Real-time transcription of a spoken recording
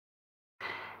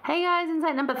Hey guys,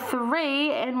 insight number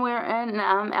 3, and we're in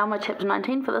Alma chapter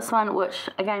 19 for this one, which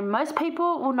again most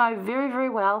people will know very,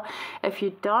 very well. If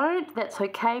you don't, that's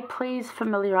okay. Please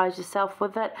familiarize yourself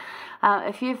with it.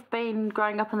 If you've been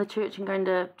growing up in the church and going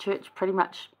to church pretty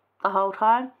much the whole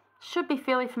time, should be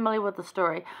fairly familiar with the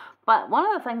story. But one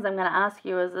of the things I'm going to ask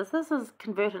you is this is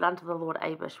converted unto the Lord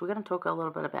Abish. We're going to talk a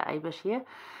little bit about Abish here.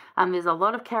 There's a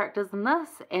lot of characters in this,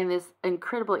 and there's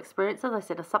incredible experiences. I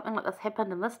said if something like this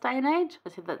happened in this day and age,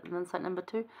 I said that in insight number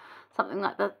 2, something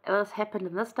like this happened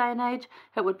in this day and age,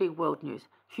 it would be world news.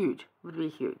 Huge. It would be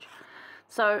huge.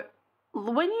 So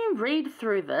when you read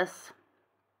through this,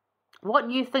 what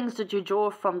new things did you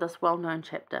draw from this well-known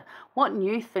chapter? What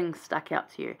new things stuck out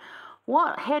to you?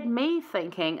 What had me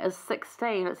thinking is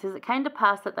 16. It says, it came to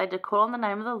pass that they did call on the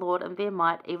name of the Lord in their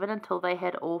might, even until they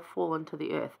had all fallen to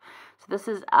the earth. So this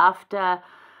is after,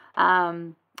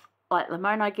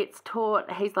 Lamoni gets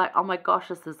taught. He's like, oh my gosh,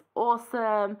 this is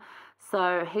awesome.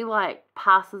 So he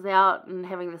passes out and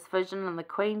having this vision, and the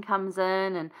queen comes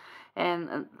in, and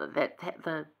that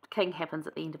the king happens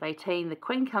at the end of 18. The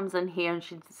queen comes in here, and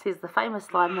she says the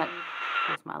famous line that,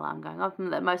 there's my alarm going off,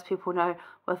 that most people know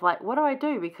with what do I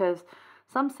do? Because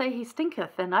some say he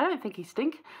stinketh, and I don't think he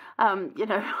stink.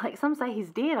 Some say he's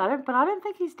dead, but I don't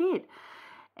think he's dead.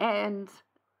 And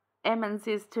Ammon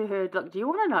says to her, look, do you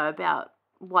want to know about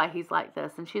why he's like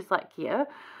this? And she's like, yeah.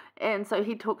 And so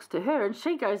he talks to her, and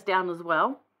she goes down as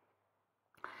well.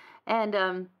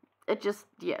 And it's just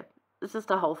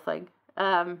a whole thing.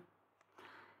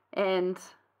 And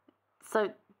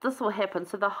so this will happen.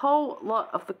 So the whole lot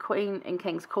of the queen and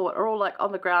king's court are all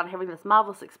on the ground having this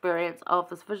marvelous experience of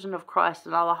this vision of Christ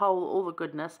and all the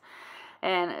goodness.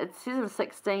 And it says in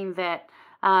 16 that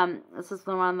this is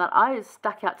the one that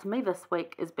stuck out to me this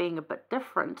week as being a bit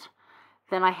different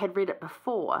than I had read it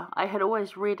before. I had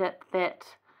always read it that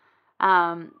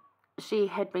she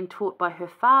had been taught by her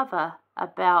father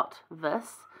about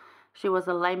this. She was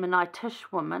a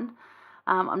Lamanitish woman.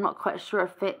 I'm not quite sure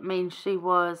if that means she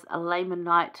was a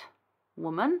Lamanite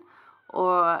woman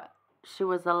or she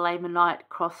was a Lamanite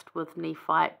crossed with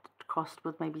Nephite, crossed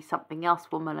with maybe something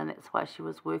else woman, and that's why she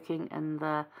was working in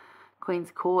the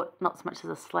queen's court, not so much as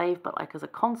a slave, but as a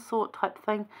consort type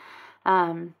thing.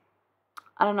 I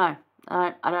don't know.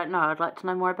 I don't know. I'd like to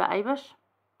know more about Abish,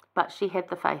 but she had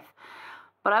the faith.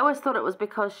 But I always thought it was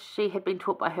because she had been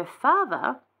taught by her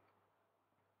father,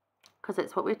 because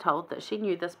that's what we're told, that she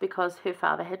knew this because her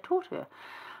father had taught her.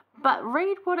 But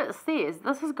read what it says.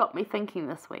 This has got me thinking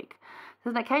this week. It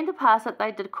says, and it came to pass that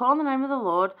they did call on the name of the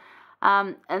Lord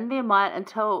in their might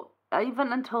until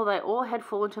they all had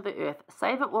fallen to the earth,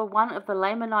 save it were one of the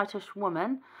Lamanitish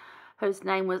women, whose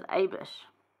name was Abish.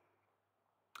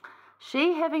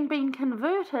 She having been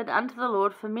converted unto the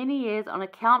Lord for many years on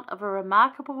account of a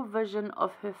remarkable vision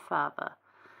of her father.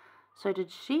 So did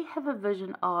she have a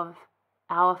vision of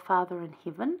our Father in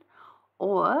heaven,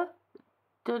 or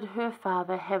did her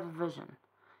father have a vision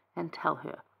and tell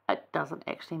her? It doesn't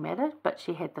actually matter, but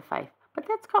she had the faith. But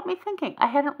that's got me thinking. I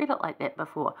hadn't read it like that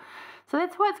before. So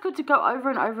that's why it's good to go over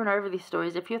and over and over these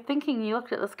stories. If you're thinking, you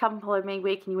looked at this couple of me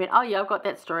week and you went, oh yeah, I've got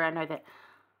that story, I know that.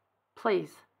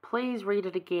 Please read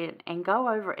it again and go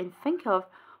over and think of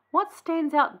what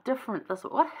stands out different this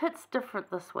week, what hits different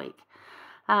this week,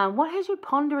 what has you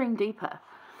pondering deeper.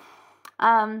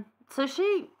 So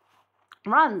she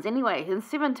runs anyway. In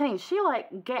 17, she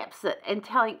gaps it and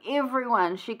telling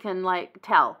everyone she can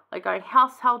tell, going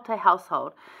household to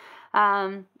household,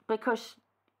 because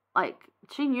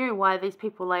she knew why these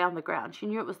people lay on the ground. She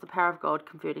knew it was the power of God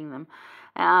converting them.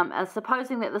 And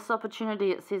supposing that this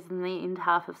opportunity, it says in the end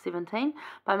half of 17,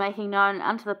 by making known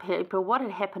unto the people what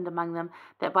had happened among them,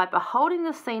 that by beholding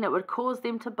the scene it would cause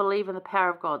them to believe in the power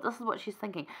of God. This is what she's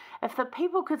thinking. If the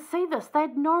people could see this,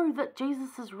 they'd know that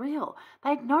Jesus is real.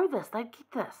 They'd know this. They'd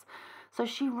get this. So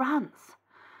she runs.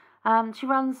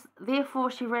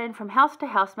 Therefore she ran from house to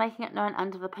house, making it known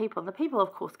unto the people. The people,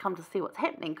 of course, come to see what's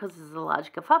happening because there's a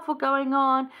large kerfuffle going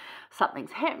on.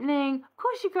 Something's happening. Of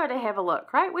course you go to have a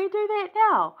look, right? We do that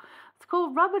now. It's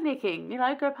called rubbernecking.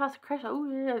 Go past a crash. Oh,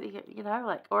 yeah,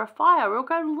 or a fire. We'll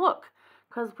go and look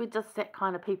because we're just that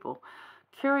kind of people.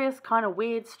 Curious, kind of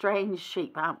weird, strange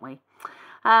sheep, aren't we?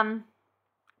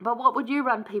 But what would you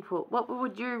run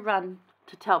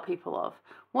to tell people of?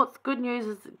 What's good news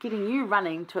is getting you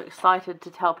running to excited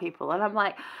to tell people. And I'm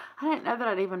I don't know that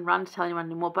I'd even run to tell anyone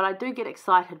anymore, but I do get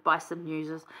excited by some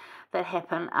news that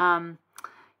happen.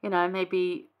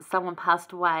 Maybe someone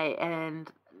passed away,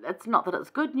 and it's not that it's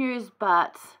good news,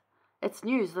 but it's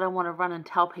news that I want to run and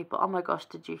tell people, oh my gosh,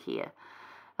 did you hear?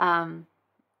 And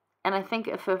I think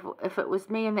if it was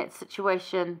me in that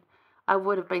situation, I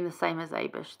would have been the same as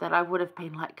Abish, that I would have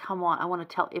been like, come on, I want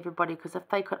to tell everybody, because if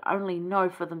they could only know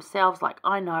for themselves like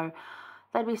I know,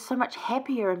 they'd be so much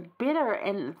happier and better,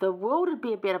 and the world would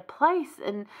be a better place.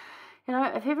 And, you know,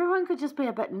 if everyone could just be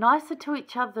a bit nicer to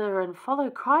each other and follow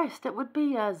Christ, it would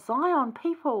be a Zion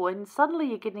people, and suddenly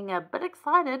you're getting a bit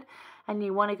excited and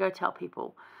you want to go tell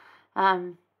people.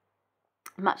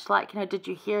 Much like, you know, did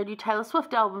you hear a new Taylor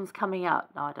Swift album's coming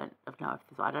out? No, I don't know.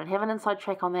 I don't have an inside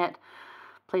track on that.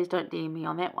 Please don't DM me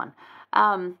on that one.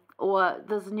 Or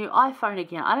there's a new iPhone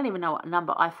again. I don't even know what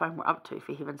number iPhone we're up to,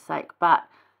 for heaven's sake. But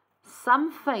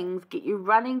some things get you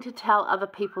running to tell other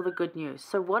people the good news.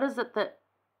 So what is it that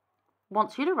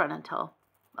wants you to run and tell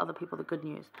other people the good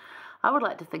news? I would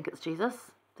like to think it's Jesus.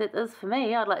 That is for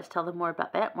me. I'd like to tell them more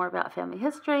about that, more about family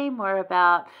history, more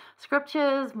about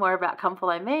scriptures, more about Come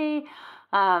Follow Me,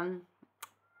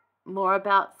 more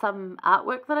about some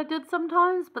artwork that I did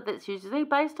sometimes, but that's usually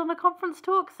based on a conference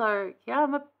talk. So yeah,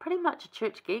 I'm pretty much a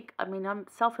church geek. I mean, I'm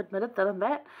self-admitted that I'm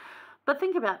that. But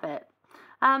think about that.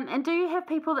 And do you have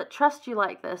people that trust you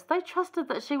like this? They trusted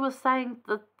that she was saying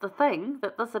the thing,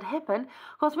 that this had happened.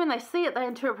 Of course, when they see it, they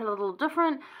interpret it a little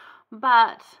different.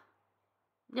 But,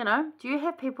 you know, do you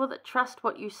have people that trust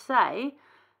what you say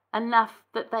enough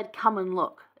that they'd come and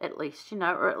look, at least, you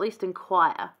know, or at least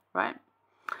inquire, right?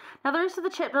 Now, the rest of the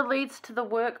chapter leads to the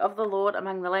work of the Lord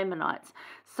among the Lamanites.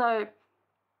 So,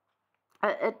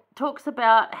 it talks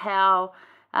about how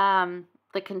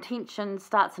the contention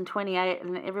starts in 28,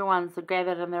 and everyone's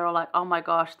gathered, and they're all like, oh my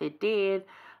gosh, they're dead.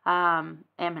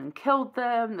 Ammon killed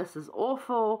them. This is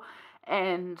awful.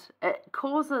 And it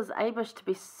causes Abish to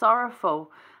be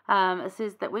sorrowful. It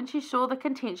says that when she saw the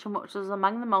contention which was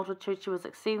among the multitude, she was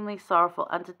exceedingly sorrowful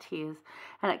unto tears.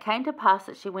 And it came to pass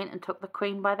that she went and took the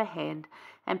queen by the hand,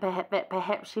 and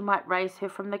perhaps she might raise her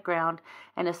from the ground.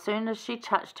 And as soon as she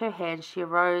touched her hand, she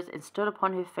arose and stood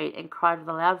upon her feet, and cried with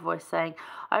a loud voice, saying,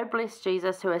 O bless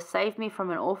Jesus, who has saved me from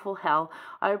an awful hell.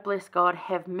 O bless God,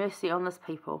 have mercy on this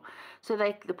people. So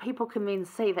the people can then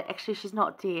see that actually she's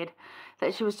not dead,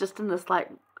 that she was just in this like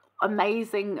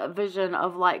amazing vision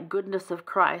of like goodness of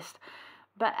Christ.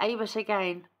 But Abish,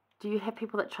 again, do you have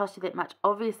people that trust you that much?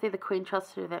 Obviously the queen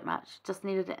trusted her that much, just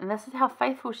needed it. And this is how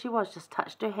faithful she was, just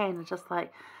touched her hand and just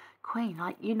like, queen,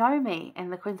 like, you know me.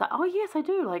 And the queen's like, oh yes, I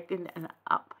do, like, and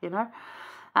up, you know.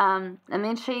 And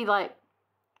then she like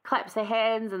claps her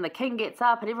hands, and the king gets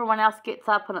up, and everyone else gets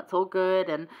up, and it's all good,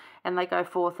 and they go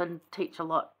forth and teach a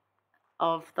lot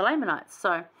of the Lamanites.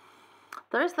 So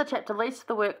the rest of the chapter leads to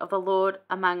the work of the Lord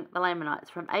among the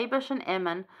Lamanites. From Abish and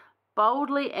Ammon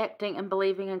boldly acting and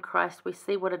believing in Christ, we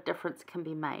see what a difference can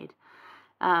be made.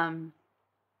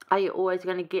 Are you always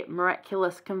going to get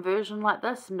miraculous conversion like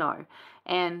this? No.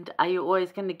 And are you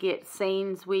always going to get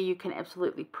scenes where you can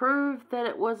absolutely prove that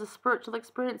it was a spiritual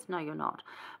experience? No, you're not.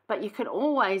 But you can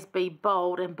always be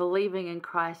bold and believing in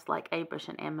Christ like Abish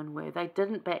and Ammon were. They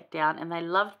didn't back down, and they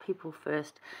loved people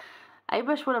first.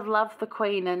 Abish would have loved the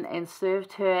queen and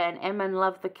served her, and Ammon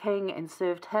loved the king and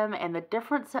served him, and the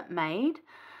difference it made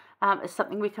is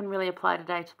something we can really apply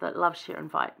today to the love, share,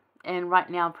 invite. And right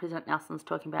now, President Nelson's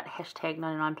talking about hashtag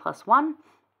 99+1.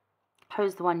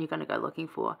 Who's the one you're going to go looking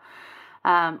for?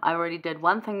 I already did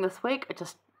one thing this week,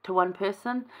 just to one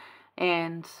person,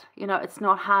 and, you know, it's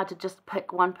not hard to just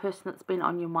pick one person that's been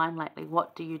on your mind lately.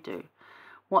 What do you do?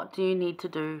 What do you need to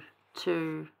do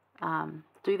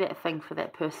do that thing for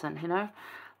that person, you know?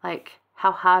 Like,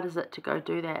 how hard is it to go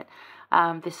do that?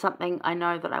 There's something I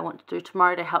know that I want to do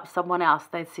tomorrow to help someone else.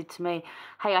 They said to me,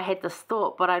 hey, I had this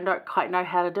thought, but I don't quite know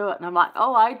how to do it. And I'm like,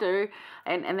 oh, I do.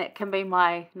 And that can be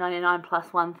my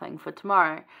 99+1 thing for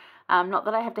tomorrow. Not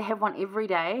that I have to have one every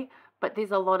day, but there's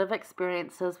a lot of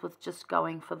experiences with just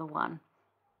going for the one.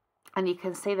 And you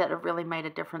can see that it really made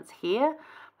a difference here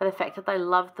by the fact that they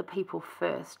loved the people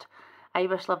first.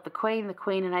 Abish loved the queen and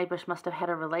Abish must have had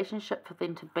a relationship for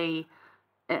them to be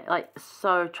like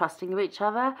so trusting of each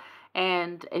other.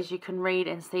 And as you can read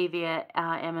and see there,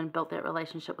 Ammon built that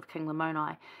relationship with King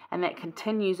Lamoni, and that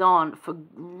continues on for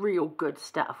real good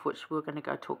stuff, which we're going to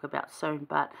go talk about soon.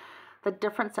 But the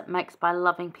difference it makes by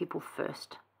loving people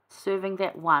first, serving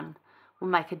that one, will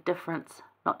make a difference,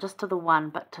 not just to the one,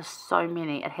 but to so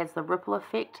many. It has the ripple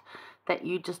effect that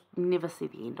you just never see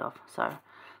the end of. So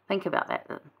think about that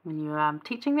when you're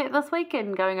teaching that this week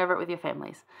and going over it with your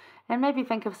families. And maybe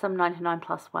think of some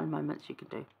 99+1 moments you can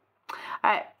do.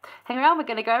 Alright, hang around. We're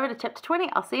going to go over to chapter 20.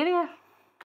 I'll see you there.